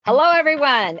Hello,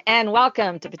 everyone, and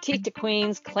welcome to Petite to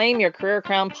Queen's Claim Your Career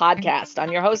Crown podcast.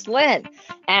 I'm your host, Lynn,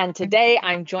 and today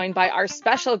I'm joined by our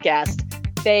special guest,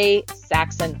 Faye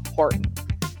Saxon Horton.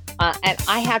 And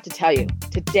I have to tell you,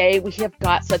 today we have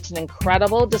got such an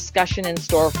incredible discussion in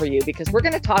store for you because we're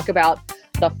going to talk about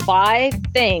the 5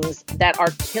 things that are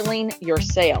killing your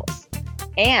sales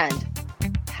and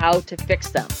how to fix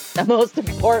them. The most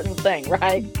important thing,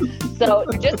 right? So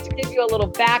just to give you a little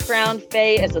background,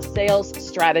 Faye is a sales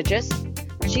strategist.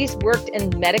 She's worked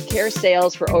in Medicare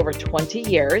sales for over 20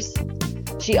 years.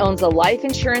 She owns a life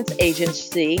insurance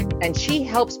agency, and she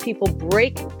helps people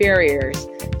break barriers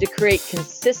to create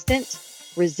consistent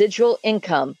residual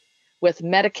income with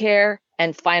Medicare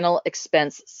and final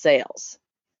expense sales.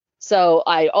 So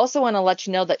I also want to let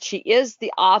you know that she is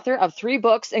the author of 3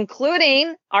 books,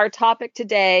 including our topic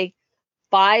today,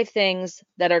 5 things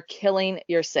that are killing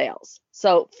your sales.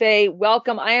 So Faye,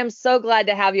 welcome. I am so glad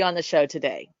to have you on the show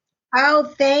today. Oh,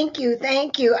 thank you.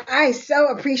 Thank you. I so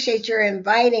appreciate your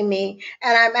inviting me.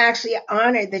 And I'm actually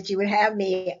honored that you would have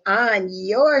me on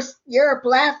your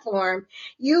platform.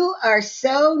 You are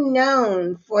so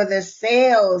known for the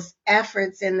sales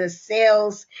efforts and the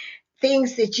sales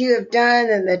things that you have done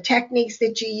and the techniques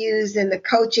that you use and the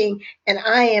coaching. And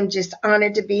I am just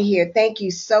honored to be here. Thank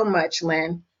you so much,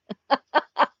 Lynn.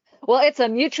 Well, it's a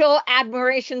mutual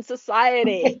admiration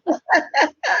society.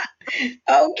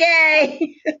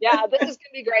 Okay. Yeah, this is going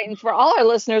to be great. And for all our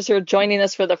listeners who are joining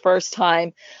us for the first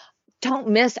time, don't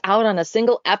miss out on a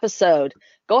single episode.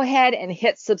 Go ahead and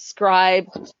hit subscribe,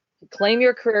 claim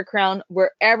your career crown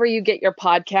wherever you get your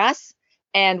podcasts.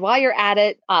 And while you're at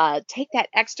it, take that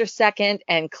extra second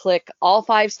and click all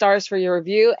 5 stars for your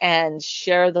review and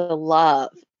share the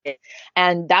love.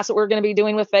 And that's what we're going to be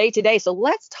doing with Faye today. So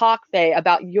let's talk, Faye,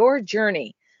 about your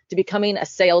journey to becoming a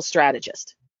sales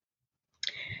strategist.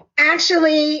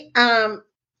 Actually,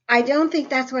 I don't think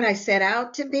that's what I set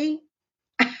out to be.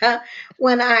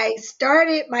 When I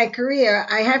started my career,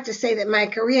 I have to say that my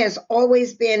career has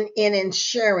always been in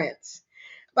insurance,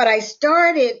 but I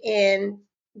started in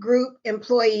group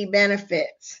employee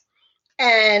benefits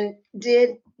and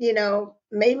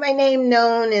made my name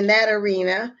known in that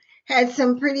arena, had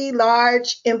some pretty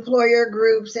large employer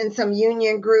groups and some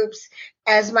union groups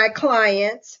as my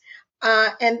clients,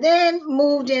 and then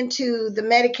moved into the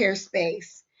Medicare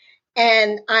space.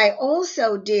 And I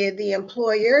also did the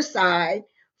employer side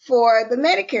for the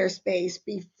Medicare space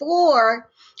before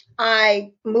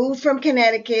I moved from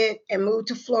Connecticut and moved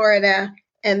to Florida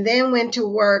and then went to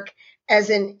work as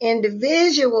an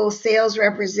individual sales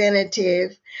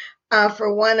representative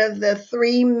for one of the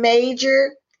 3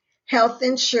 major health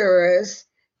insurers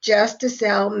just to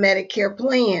sell Medicare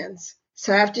plans.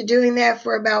 So after doing that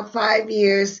for about 5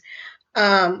 years,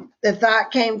 the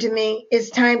thought came to me, it's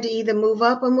time to either move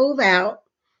up or move out.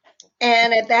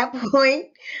 And at that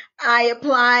point, I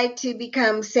applied to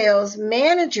become sales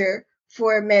manager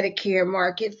for a Medicare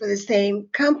market for the same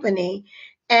company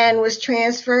and was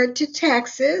transferred to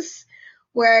Texas,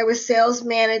 where I was sales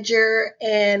manager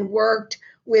and worked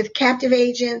with captive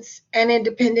agents and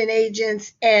independent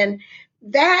agents. And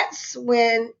that's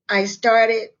when I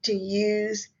started to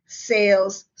use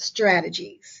sales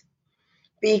strategies,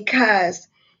 because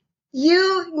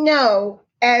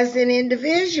as an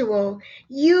individual,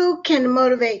 you can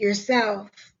motivate yourself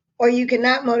or you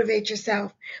cannot motivate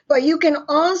yourself, but you can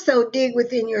also dig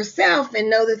within yourself and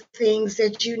know the things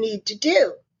that you need to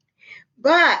do.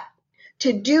 But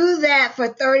to do that for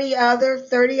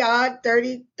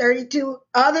 32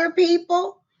 other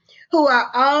people who are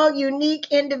all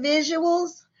unique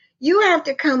individuals, you have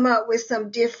to come up with some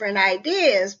different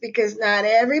ideas, because not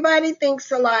everybody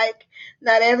thinks alike,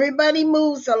 not everybody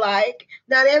moves alike,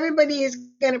 not everybody is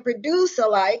going to produce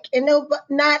alike, and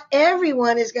not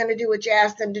everyone is going to do what you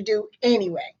ask them to do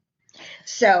anyway.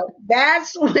 So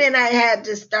that's when I had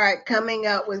to start coming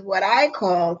up with what I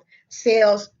called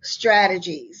sales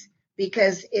strategies,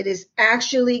 because it is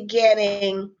actually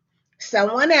getting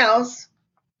someone else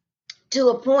to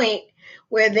a point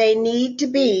where they need to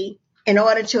be in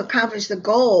order to accomplish the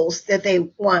goals that they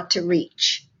want to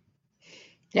reach.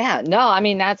 Yeah, no, I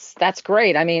mean, that's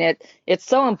great. I mean, it's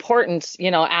so important,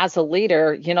 as a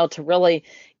leader, to really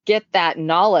get that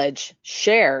knowledge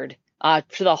shared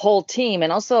to the whole team,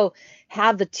 and also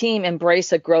have the team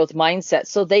embrace a growth mindset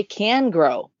so they can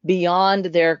grow beyond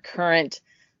their current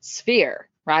sphere,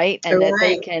 right? And that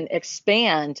they can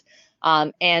expand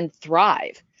and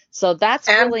thrive. So that's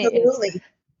Absolutely.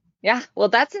 Yeah, well,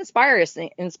 that's inspiring.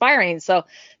 So,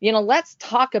 let's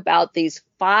talk about these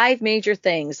 5 major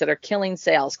things that are killing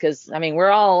sales, because, I mean,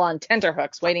 we're all on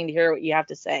tenterhooks waiting to hear what you have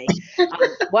to say.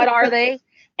 What are they?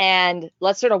 and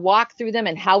let's sort of walk through them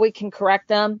and how we can correct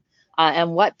them,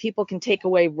 and what people can take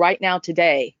away right now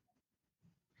today.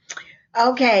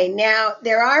 Okay, now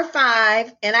there are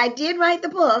 5, and I did write the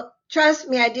book. Trust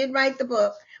me, I did write the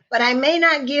book, but I may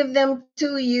not give them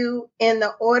to you in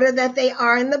the order that they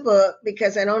are in the book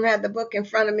because I don't have the book in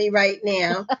front of me right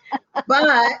now.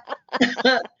 But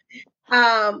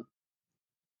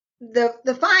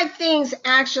the 5 things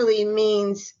actually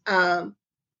means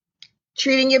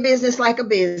treating your business like a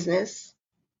business,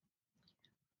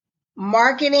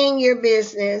 marketing your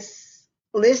business,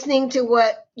 listening to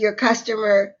what your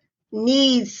customer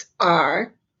needs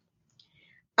are,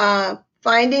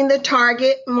 finding the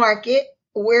target market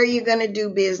where you're going to do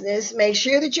business, make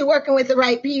sure that you're working with the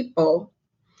right people,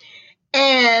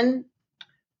 and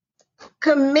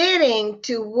committing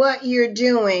to what you're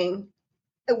doing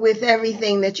with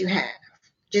everything that you have.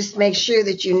 Just make sure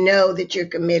that you know that you're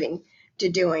committing to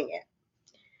doing it.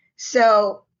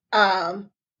 So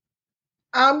I'm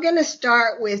going to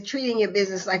start with treating your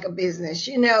business like a business.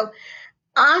 You know,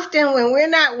 often when we're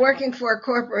not working for a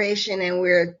corporation and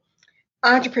we're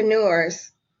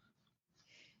entrepreneurs,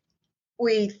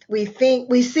 we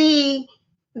see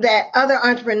that other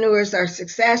entrepreneurs are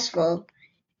successful,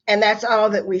 and that's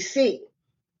all that we see.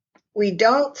 We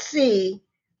don't see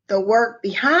the work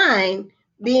behind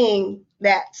being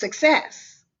that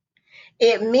success.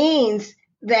 It means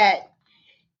that,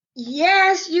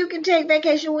 yes, you can take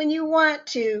vacation when you want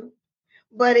to,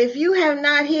 but if you have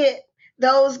not hit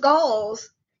those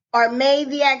goals or made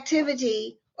the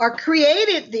activity or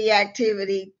created the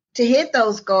activity to hit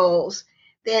those goals,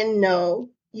 then no,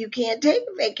 you can't take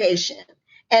a vacation.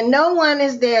 And no one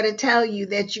is there to tell you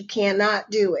that you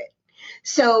cannot do it.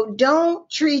 So don't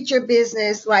treat your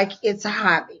business like it's a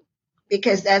hobby,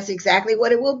 because that's exactly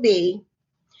what it will be.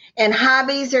 And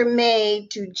hobbies are made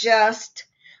to just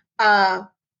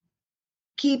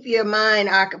keep your mind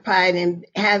occupied and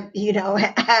have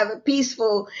a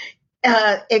peaceful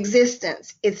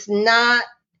existence. It's not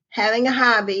having a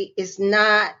hobby. It's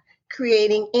not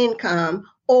creating income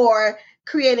or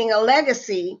creating a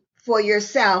legacy for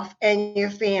yourself and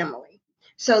your family.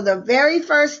 So the very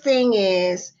first thing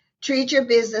is treat your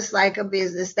business like a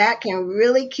business. That can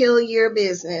really kill your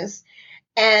business.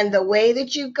 And the way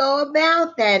that you go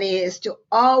about that is to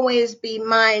always be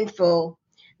mindful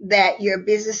that your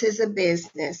business is a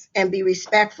business and be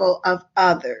respectful of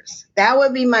others. That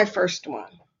would be my first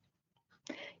one.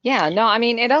 Yeah, no, I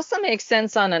mean, it also makes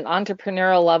sense on an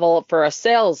entrepreneurial level for a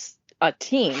sales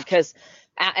team, because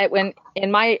when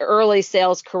in my early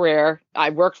sales career,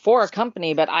 I worked for a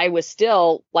company, but I was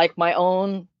still like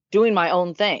doing my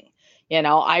own thing. You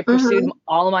know, I pursued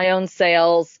all of my own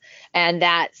sales, and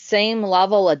that same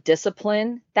level of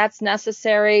discipline that's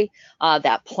necessary,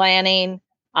 that planning,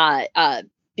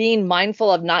 being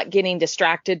mindful of not getting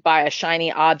distracted by a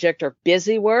shiny object or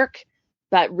busy work,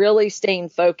 but really staying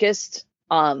focused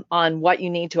on what you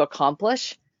need to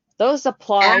accomplish. Those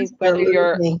apply whether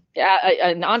you're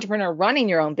an entrepreneur running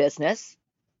your own business,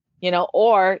 you know,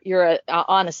 or you're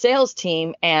on a sales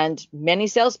team, and many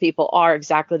salespeople are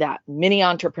exactly that, mini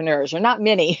entrepreneurs, or not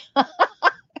many. For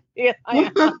me,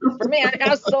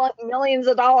 I still have millions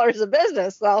of dollars of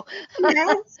business. So,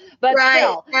 yes, but right,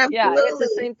 still, absolutely. Yeah, it's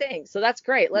the same thing. So that's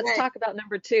great. Let's talk about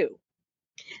number 2.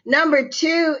 Number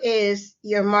 2 is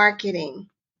your marketing.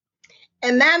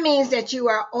 And that means that you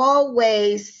are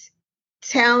always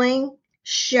telling,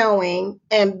 showing,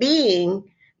 and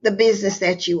being the business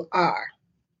that you are.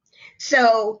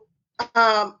 So,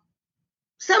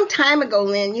 some time ago,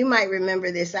 Lynn, you might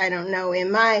remember this, I don't know,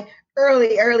 in my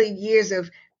early years of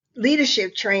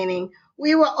leadership training,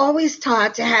 we were always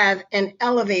taught to have an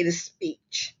elevator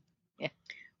speech. Yeah.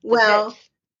 Well,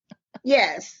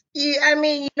 yes.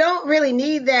 You don't really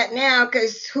need that now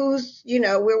because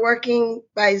we're working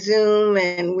by Zoom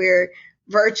and we're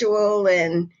virtual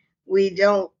and we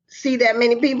don't see that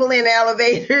many people in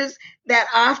elevators that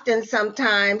often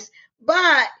sometimes.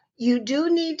 But you do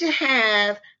need to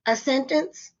have a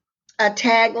sentence, a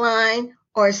tagline,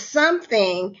 or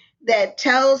something that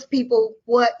tells people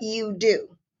what you do.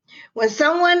 When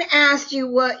someone asks you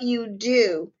what you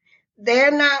do, they're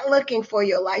not looking for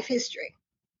your life history.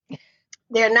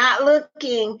 They're not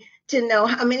looking to know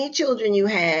how many children you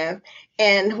have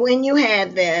and when you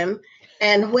had them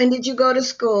and when did you go to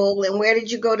school and where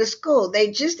did you go to school.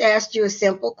 They just asked you a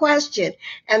simple question.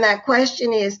 And that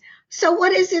question is, so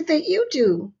what is it that you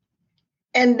do?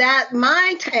 And that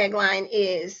my tagline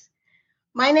is,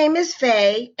 my name is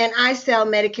Faye and I sell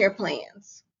Medicare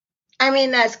plans. I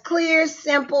mean, that's clear,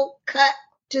 simple, cut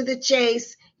to the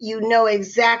chase. You know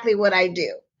exactly what I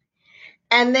do.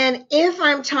 And then if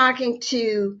I'm talking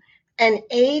to an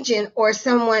agent or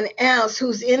someone else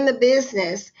who's in the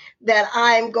business that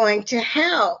I'm going to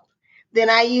help, then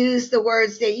I use the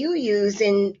words that you use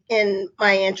in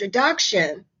my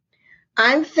introduction.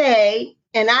 I'm Faye,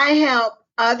 and I help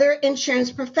other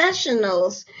insurance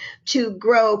professionals to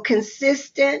grow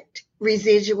consistent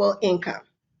residual income.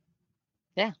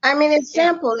 Yeah. I mean, it's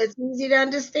simple. It's easy to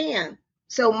understand.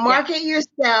 So market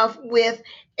yourself with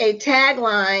a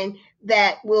tagline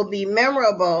that will be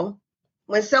memorable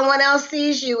when someone else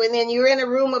sees you, and then you're in a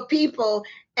room of people.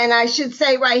 And I should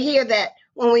say right here that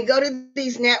when we go to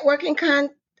these networking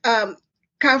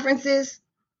conferences,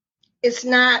 it's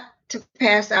not to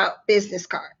pass out business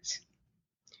cards.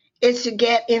 It's to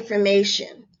get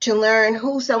information, to learn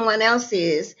who someone else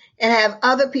is, and have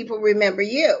other people remember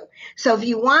you. So if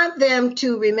you want them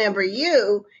to remember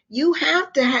you, you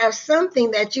have to have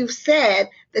something that you've said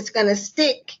that's going to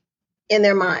stick in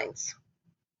their minds.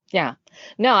 Yeah.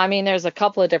 No, I mean, there's a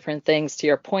couple of different things to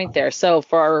your point there. So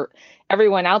for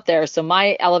everyone out there, so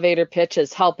my elevator pitch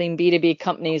is helping B2B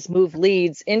companies move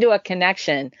leads into a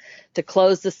connection to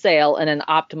close the sale in an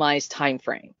optimized time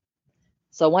frame.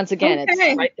 So once again,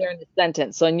 It's right there in the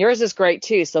sentence. So and yours is great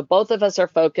too. So both of us are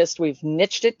focused. We've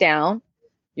niched it down.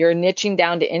 You're niching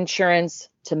down to insurance,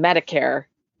 to Medicare,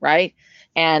 right?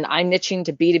 And I'm niching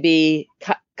to B2B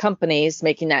companies,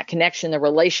 making that connection, the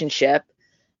relationship.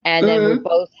 And then we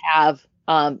both have,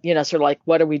 sort of like,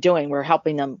 what are we doing? We're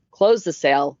helping them close the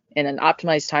sale in an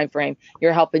optimized time frame.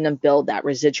 You're helping them build that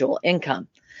residual income.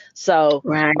 So,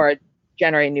 or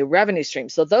generate new revenue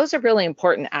streams. So those are really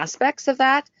important aspects of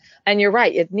that. And you're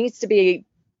right. It needs to be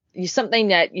something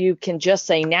that you can just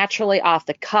say naturally off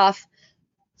the cuff,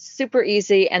 super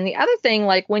easy. And the other thing,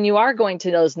 like when you are going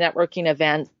to those networking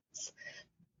events,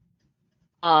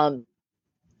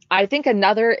 I think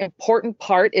another important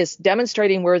part is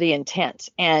demonstrating worthy intent.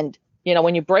 And,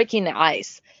 when you're breaking the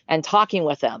ice and talking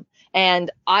with them. And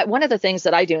one of the things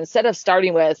that I do, instead of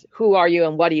starting with who are you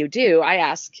and what do you do, I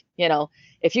ask,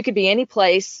 if you could be any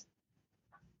place,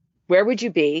 where would you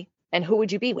be and who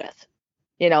would you be with?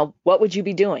 What would you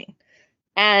be doing?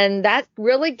 And that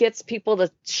really gets people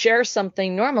to share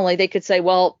something. Normally they could say,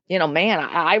 well, man,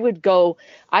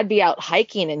 I'd be out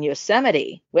hiking in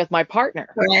Yosemite with my partner.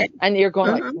 Right. And you're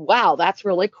going like, wow, that's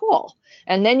really cool.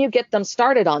 And then you get them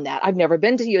started on that. I've never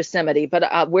been to Yosemite,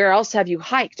 but where else have you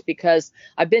hiked? Because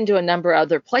I've been to a number of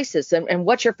other places. And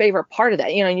what's your favorite part of that?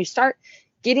 And you start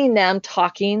getting them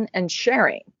talking and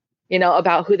sharing,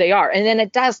 about who they are. And then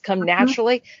it does come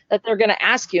naturally that they're going to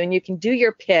ask you, and you can do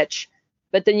your pitch,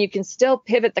 but then you can still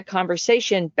pivot the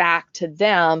conversation back to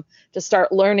them to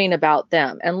start learning about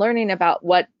them and learning about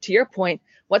what, to your point,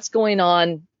 what's going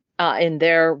on in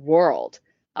their world.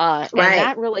 And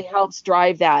that really helps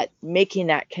drive that, making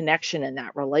that connection in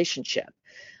that relationship.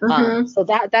 So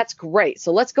that's great.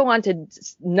 So let's go on to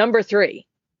number 3.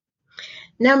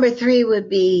 Number 3 would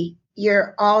be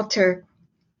your alter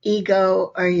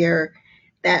ego, or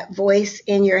that voice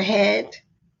in your head.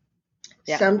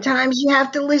 Yeah. Sometimes you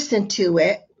have to listen to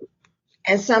it,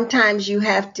 and sometimes you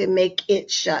have to make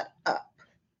it shut up.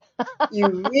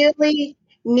 You really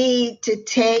need to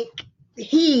take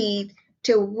heed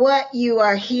to what you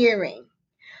are hearing.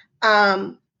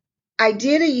 I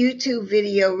did a YouTube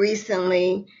video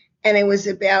recently, and it was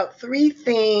about 3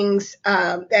 things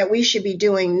that we should be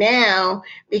doing now,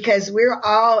 because we're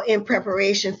all in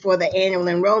preparation for the annual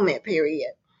enrollment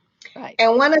period. Right.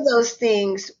 And one of those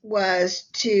things was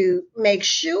to make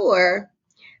sure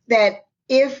that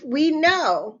if we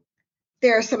know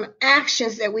there are some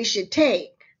actions that we should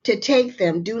take, to take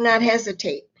them, do not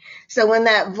hesitate. So when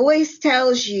that voice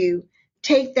tells you,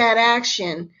 take that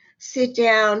action, sit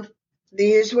down,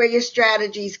 here's where your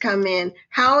strategies come in.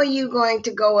 How are you going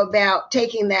to go about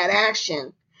taking that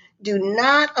action? Do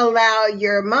not allow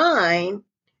your mind,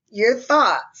 your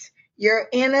thoughts, your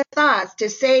inner thoughts to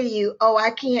say to you, oh,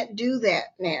 I can't do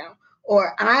that now,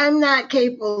 or I'm not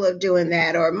capable of doing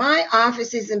that, or my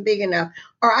office isn't big enough,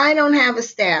 or I don't have a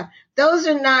staff. Those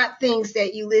are not things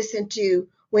that you listen to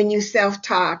when you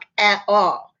self-talk at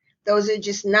all. Those are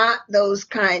just not those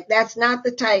kind. That's not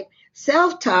the type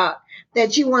self-talk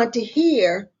that you want to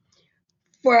hear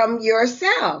from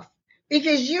yourself,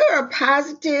 because you're a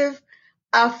positive,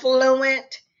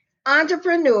 affluent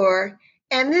entrepreneur.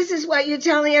 And this is what you're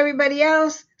telling everybody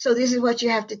else. So this is what you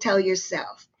have to tell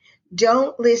yourself.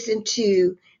 Don't listen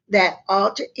to that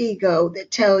alter ego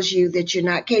that tells you that you're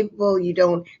not capable, you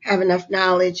don't have enough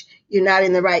knowledge, you're not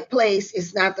in the right place,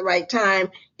 it's not the right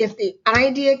time. If the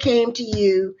idea came to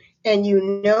you and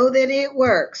you know that it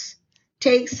works,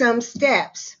 take some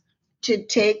steps to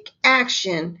take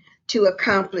action to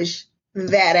accomplish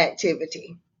that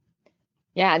activity.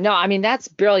 Yeah, no, I mean, that's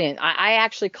brilliant. I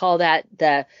actually call that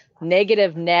the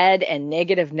negative Ned and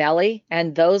negative Nelly.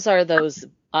 And those are those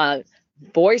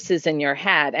voices in your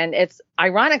head. And it's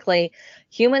ironically,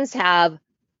 humans have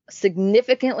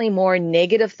significantly more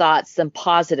negative thoughts than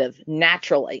positive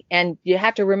naturally. And you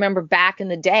have to remember back in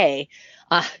the day,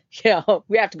 uh,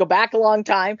 we have to go back a long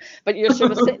time, but you're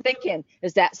sort of thinking,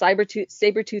 is that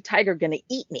saber-tooth tiger going to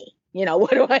eat me?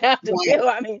 What do I have to Right, do?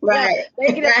 I mean, right,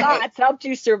 negative right. thoughts helped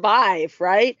you survive,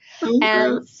 right?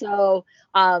 And Hmm. so,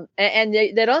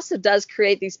 that also does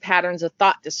create these patterns of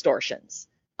thought distortions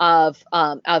of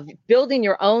building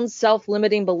your own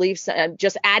self-limiting beliefs and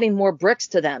just adding more bricks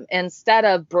to them instead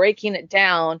of breaking it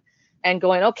down and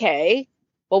going, okay,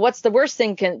 well, what's the worst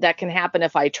thing that can happen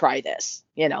if I try this?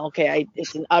 Okay,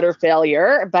 it's an utter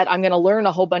failure, but I'm going to learn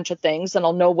a whole bunch of things and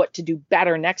I'll know what to do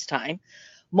better next time.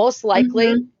 Most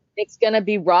likely, Hmm. it's going to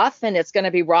be rough and it's going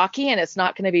to be rocky and it's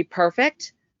not going to be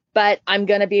perfect, but I'm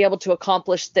going to be able to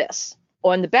accomplish this.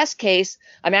 Or in the best case,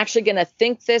 I'm actually going to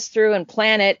think this through and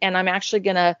plan it. And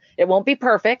it won't be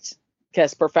perfect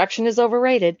because perfection is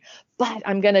overrated, but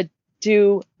I'm going to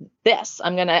do this.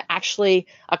 I'm going to actually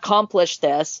accomplish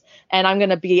this and I'm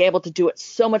going to be able to do it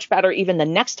so much better even the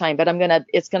next time, but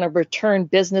it's going to return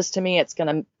business to me. It's going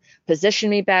to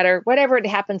position me better, whatever it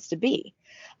happens to be.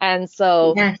 And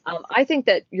so Yes. I think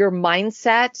that your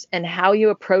mindset and how you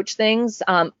approach things,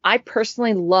 I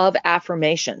personally love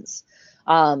affirmations.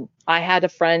 I had a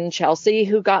friend, Chelsea,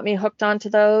 who got me hooked onto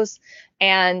those.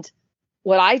 And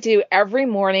what I do every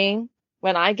morning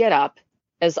when I get up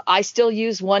is I still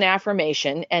use one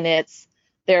affirmation, and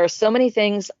there are so many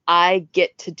things I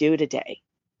get to do today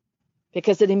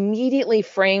because it immediately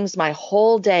frames my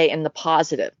whole day in the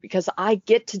positive because I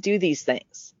get to do these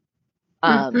things.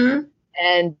 Hmm.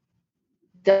 And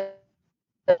the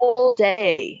whole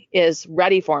day is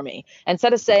ready for me.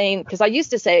 Instead of saying, because I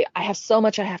used to say, I have so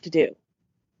much I have to do.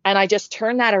 And I just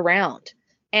turn that around.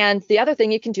 And the other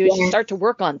thing you can do is you Yes. start to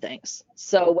work on things.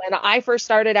 So when I first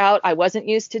started out, I wasn't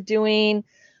used to doing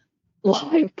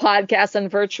live podcasts and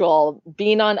virtual,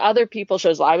 being on other people's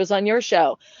shows. I was on your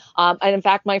show. And in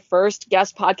fact, my first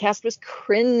guest podcast was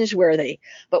cringeworthy.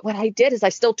 But what I did is I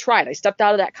still tried. I stepped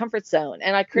out of that comfort zone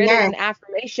and I created Yes. an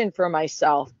affirmation for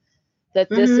myself that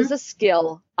this is Hmm. a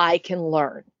skill I can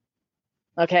learn.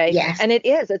 Okay. Yes. And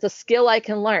it's a skill I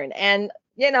can learn. And,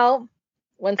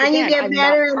 once And you again, get I'm not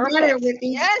better and better perfect. with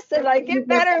each. Yes. And I You get get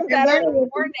better better and and better better and with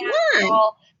more each one.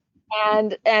 natural.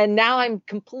 And now I'm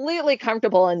completely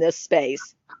comfortable in this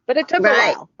space, but it took a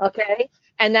Right. while. Okay.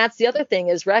 And that's the other thing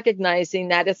is recognizing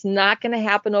that it's not going to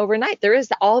happen overnight. There is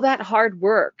all that hard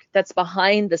work that's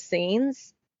behind the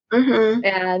scenes. Hmm.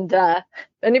 And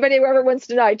anybody who ever wants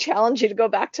to know, I challenge you to go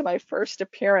back to my first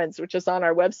appearance, which is on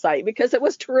our website, because it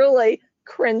was truly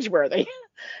cringeworthy,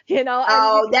 and you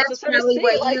Oh, get to that's sort of probably see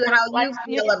how like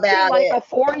you you feel can see about like it. a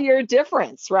 4-year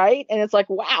difference, right? And it's like,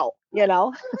 wow.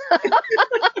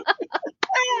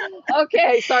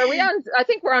 Okay, so I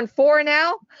think we're on 4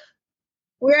 now.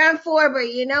 We're on four,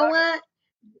 but you know what?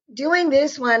 Doing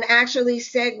this one actually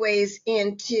segues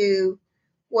into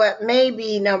what may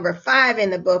be number five in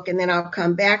the book, and then I'll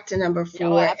come back to number Oh,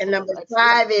 four. And absolutely. number Let's do it.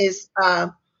 five is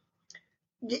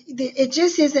it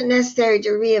just isn't necessary to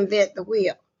reinvent the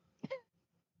wheel.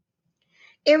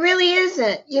 It really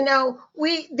isn't.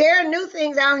 There are new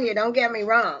things out here. Don't get me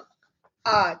wrong.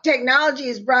 Technology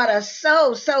has brought us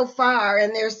so far,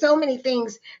 and there's so many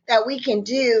things that we can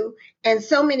do, and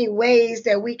so many ways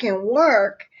that we can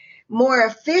work more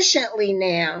efficiently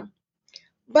now.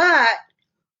 But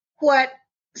what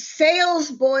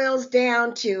sales boils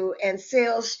down to and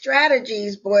sales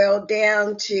strategies boil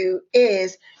down to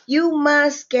is you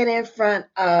must get in front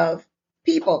of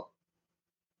people.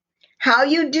 How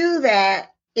you do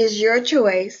that is your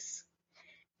choice,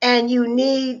 and you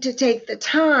need to take the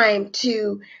time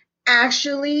to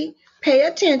actually pay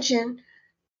attention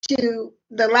to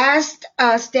the last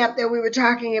step that we were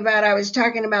talking about. I was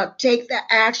talking about take the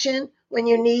action when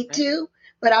you need Right. to,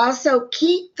 but also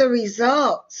keep the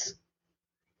results,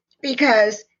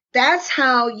 because that's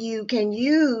how you can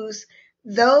use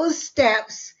those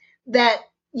steps that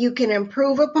you can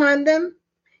improve upon them.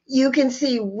 You can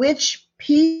see which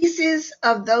pieces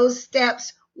of those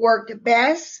steps worked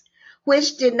best,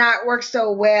 which did not work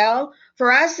so well.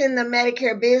 For us in the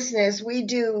Medicare business, we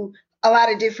do a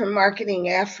lot of different marketing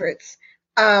efforts.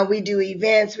 We do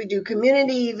events, we do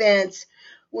community events,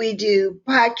 we do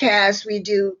podcasts, we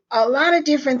do a lot of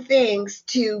different things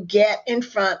to get in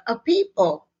front of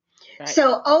people. Right.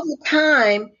 So over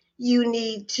time, you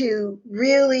need to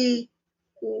really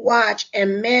watch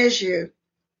and measure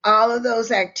all of those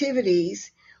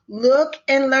activities, look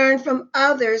and learn from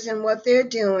others and what they're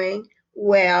doing,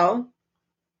 Well,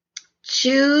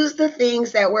 choose the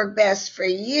things that work best for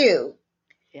you.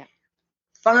 Yeah.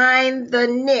 Find the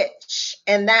niche.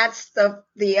 And that's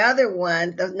the other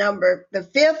one, the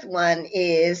fifth one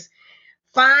is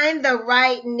find the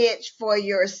right niche for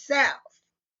yourself.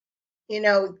 You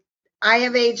know, I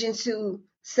have agents who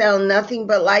sell nothing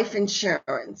but life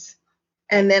insurance.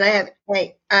 And then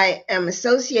I am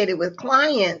associated with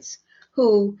clients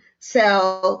who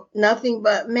sell nothing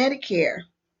but Medicare.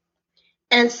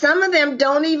 And some of them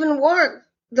don't even work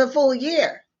the full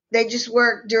year. They just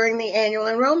work during the annual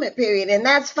enrollment period, and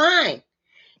that's fine.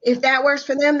 If that works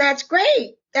for them, that's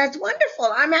great. That's wonderful.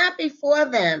 I'm happy for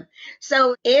them.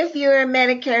 So if you're a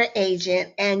Medicare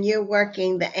agent and you're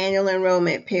working the annual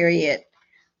enrollment period,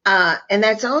 and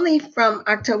that's only from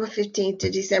October 15th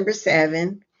to December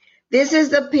 7th, this is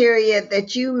the period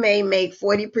that you may make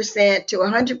 40% to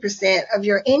 100% of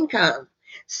your income.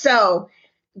 So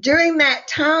during that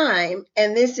time,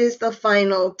 and this is the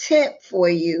final tip for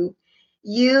you,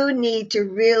 you need to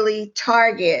really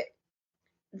target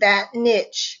that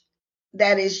niche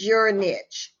that is your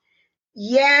niche.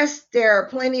 Yes, there are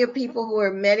plenty of people who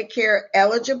are Medicare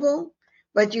eligible,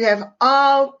 but you have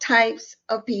all types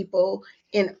of people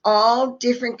in all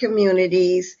different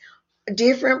communities,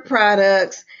 different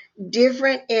products,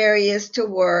 different areas to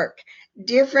work,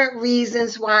 different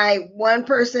reasons why one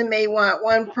person may want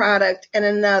one product and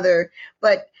another,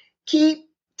 but keep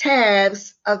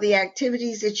tabs of the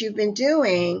activities that you've been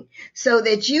doing so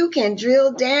that you can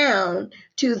drill down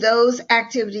to those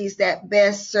activities that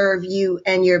best serve you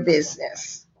and your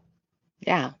business.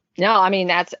 Yeah. No, I mean,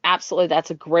 that's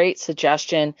a great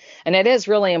suggestion. And it is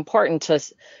really important to,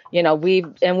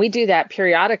 we do that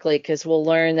periodically because we'll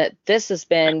learn that this has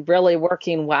been really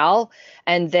working well.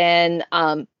 And then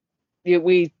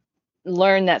we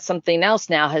learn that something else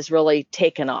now has really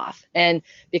taken off. And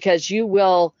because you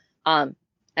will,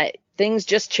 things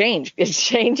just change.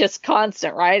 Change is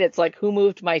constant, right? It's like, who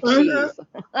moved my cheese?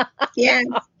 Yeah.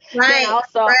 Right.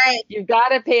 So right. you've got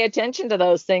to pay attention to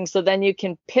those things so then you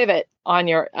can pivot on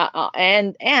your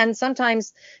and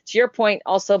sometimes, to your point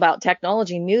also about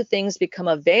technology, new things become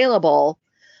available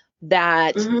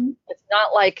that it's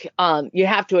not like you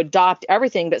have to adopt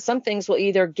everything, but some things will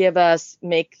either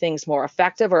make things more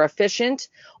effective or efficient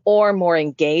or more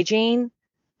engaging.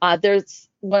 There's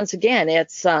once again,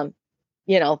 it's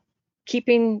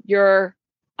keeping your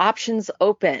options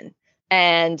open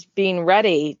and being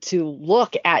ready to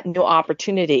look at new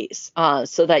opportunities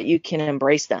so that you can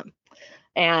embrace them.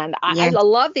 And I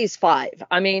love these 5.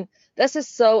 I mean, this is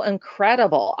so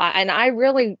incredible. And I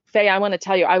really, Faye, I want to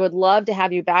tell you, I would love to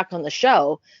have you back on the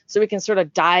show so we can sort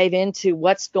of dive into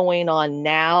what's going on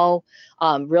now,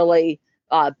 really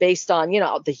based on,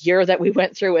 the year that we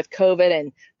went through with COVID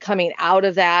and coming out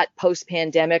of that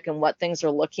post-pandemic and what things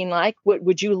are looking like.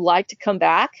 Would you like to come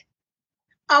back?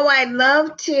 Oh, I'd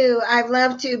love to. I'd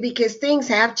love to because things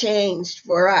have changed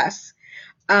for us.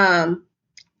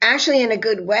 Actually, in a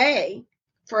good way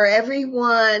for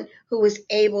everyone who was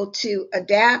able to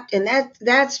adapt. And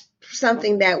that's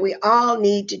something that we all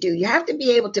need to do. You have to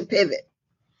be able to pivot.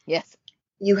 Yes.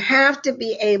 You have to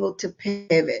be able to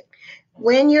pivot.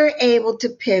 When you're able to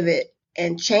pivot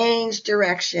and change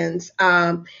directions,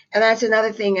 and that's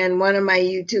another thing in one of my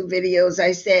YouTube videos,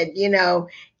 I said,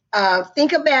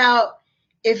 think about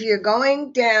if you're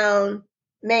going down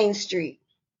Main Street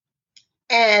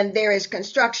and there is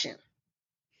construction,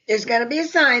 there's going to be a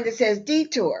sign that says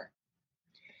detour.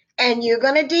 And you're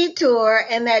going to detour,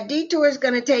 and that detour is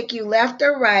going to take you left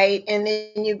or right, and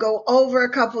then you go over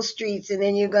a couple streets, and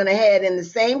then you're going to head in the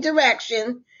same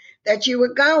direction that you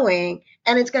were going,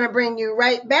 and it's going to bring you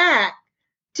right back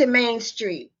to Main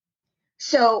Street.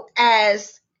 So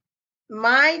as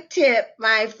my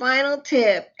final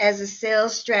tip as a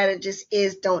sales strategist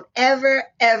is don't ever,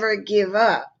 ever give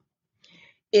up.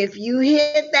 If you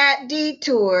hit that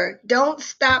detour, don't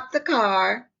stop the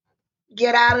car,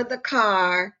 get out of the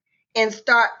car, and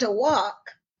start to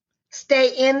walk. Stay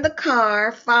in the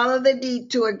car, follow the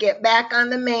detour, get back on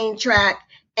the main track,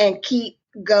 and keep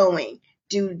going.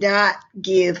 Do not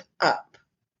give up.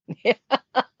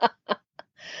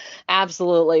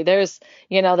 Absolutely. There's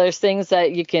things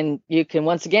that you can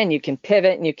once again, you can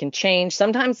pivot and you can change.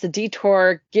 Sometimes the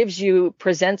detour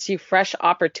presents you fresh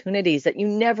opportunities that you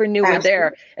never knew were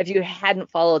there if you hadn't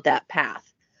followed that path.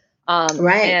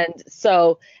 Right. And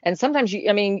sometimes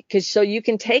so you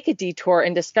can take a detour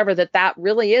and discover that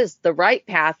really is the right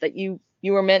path that you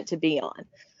were meant to be on.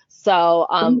 So,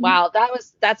 wow,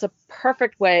 that's a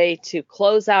perfect way to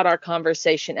close out our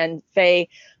conversation. And Faye,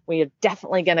 we are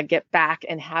definitely going to get back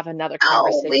and have another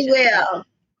conversation. Oh, we will.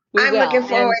 I'm looking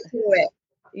forward to it.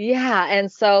 Yeah.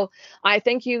 And so I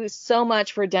thank you so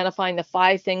much for identifying the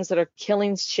 5 things that are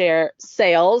killing share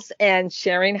sales and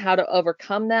sharing how to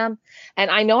overcome them.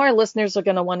 And I know our listeners are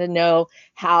going to want to know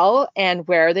how and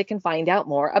where they can find out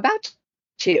more about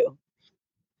you.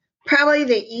 Probably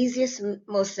the easiest,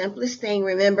 most simplest thing.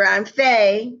 Remember, I'm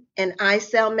Faye and I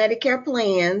sell Medicare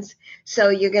plans. So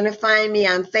you're going to find me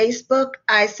on Facebook.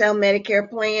 I sell Medicare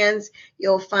plans.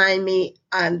 You'll find me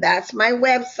on, that's my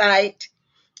website,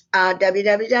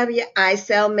 www. I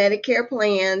sell Medicare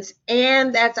plans.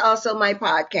 And that's also my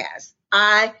podcast.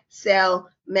 I sell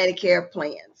Medicare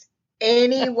plans.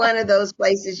 Any one of those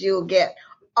places you'll get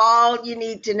all you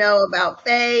need to know about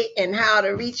Faye and how to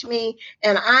reach me.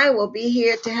 And I will be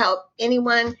here to help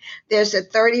anyone. There's a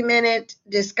 30-minute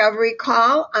discovery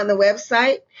call on the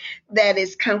website that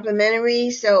is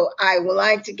complimentary. So I would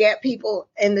like to get people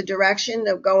in the direction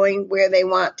of going where they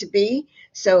want to be.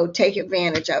 So take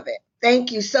advantage of it.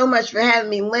 Thank you so much for having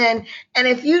me, Lynn. And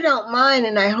if you don't mind,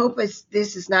 and I hope this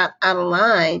is not out of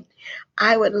line,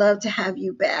 I would love to have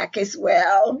you back as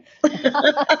well.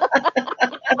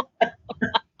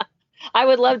 I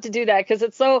would love to do that because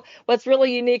what's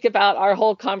really unique about our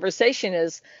whole conversation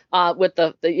is with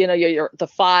the the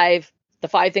 5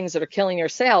 things that are killing your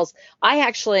sales. I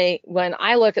actually, when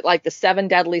I look at like the 7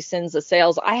 deadly sins of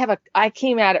sales, I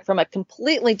came at it from a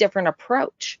completely different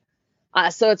approach.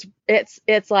 So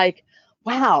it's like,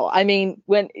 wow. I mean,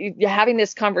 when you're having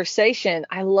this conversation,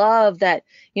 I love that,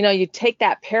 you take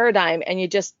that paradigm and you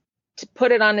just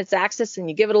put it on its axis and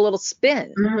you give it a little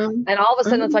spin. Mm-hmm. And all of a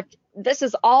sudden it's Mm-hmm. like, this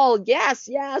is all yes,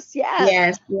 yes,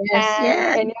 yes.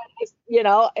 And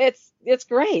it's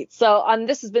great. So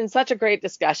this has been such a great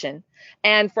discussion.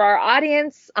 And for our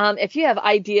audience, if you have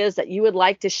ideas that you would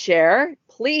like to share,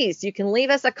 please, you can leave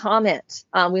us a comment.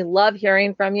 We love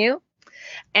hearing from you.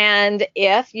 And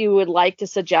if you would like to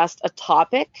suggest a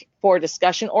topic for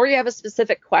discussion or you have a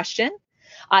specific question,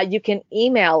 you can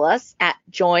email us at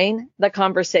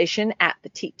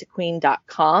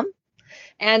jointheconversation@petitetoqueen.com.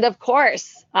 And of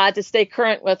course, to stay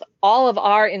current with all of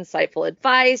our insightful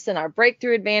advice and our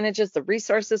breakthrough advantages, the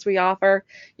resources we offer,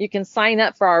 you can sign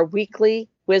up for our weekly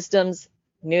Wisdoms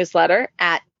newsletter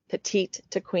at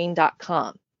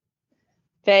petitetoqueen.com.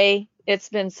 Faye, it's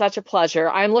been such a pleasure.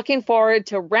 I'm looking forward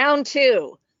to round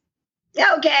 2.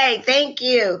 Okay. Thank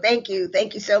you. Thank you.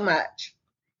 Thank you so much.